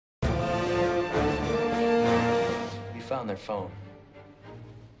found their phone.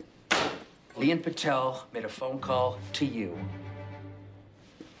 Lee and Patel made a phone call to you.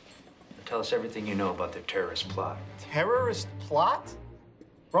 Tell us everything you know about their terrorist plot. Terrorist plot?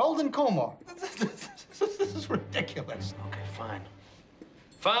 Rolled in Kumar. This is ridiculous. Okay, fine.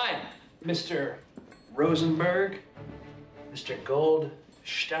 Fine, Mr. Rosenberg, Mr.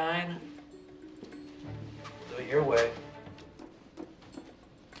 Goldstein. Do it your way.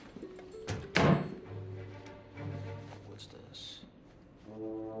 What's this?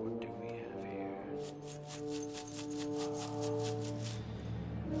 What do we have here?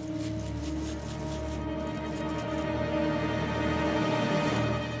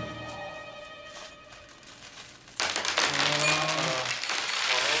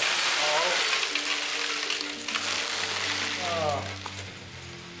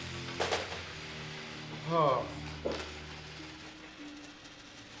 Oh.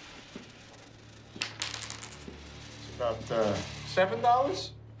 It's about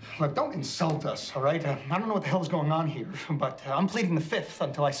 $7? Look, don't insult us, all right? I don't know what the hell's going on here, but I'm pleading the fifth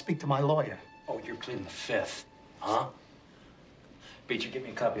until I speak to my lawyer. Oh, you're pleading the fifth, huh? Beecher, give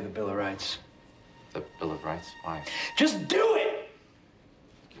me a copy of the Bill of Rights. The Bill of Rights? Why? Just do it!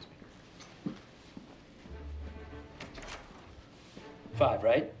 Excuse me. 5,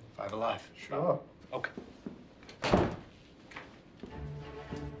 right? 5 alive. Sure. Okay.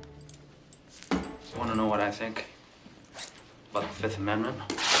 You want to know what I think about the Fifth Amendment?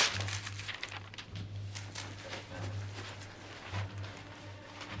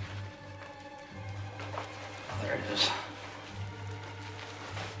 Oh, there it is.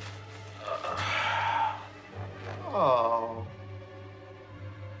 Oh.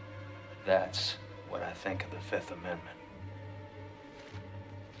 That's what I think of the Fifth Amendment.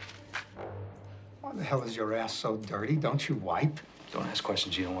 Why the hell is your ass so dirty? Don't you wipe? Don't ask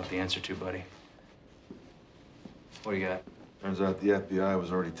questions you don't want the answer to, buddy. What do you got? Turns out the FBI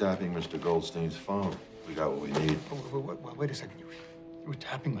was already tapping Mr. Goldstein's phone. We got what we need. Wait a second. You were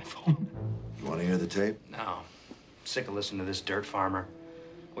tapping my phone? You want to hear the tape? No. I'm sick of listening to this dirt farmer.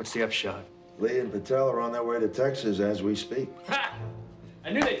 What's the upshot? Lee and Patel are on their way to Texas as we speak. Ha! I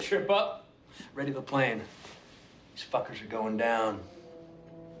knew they'd trip up. Ready the plane. These fuckers are going down.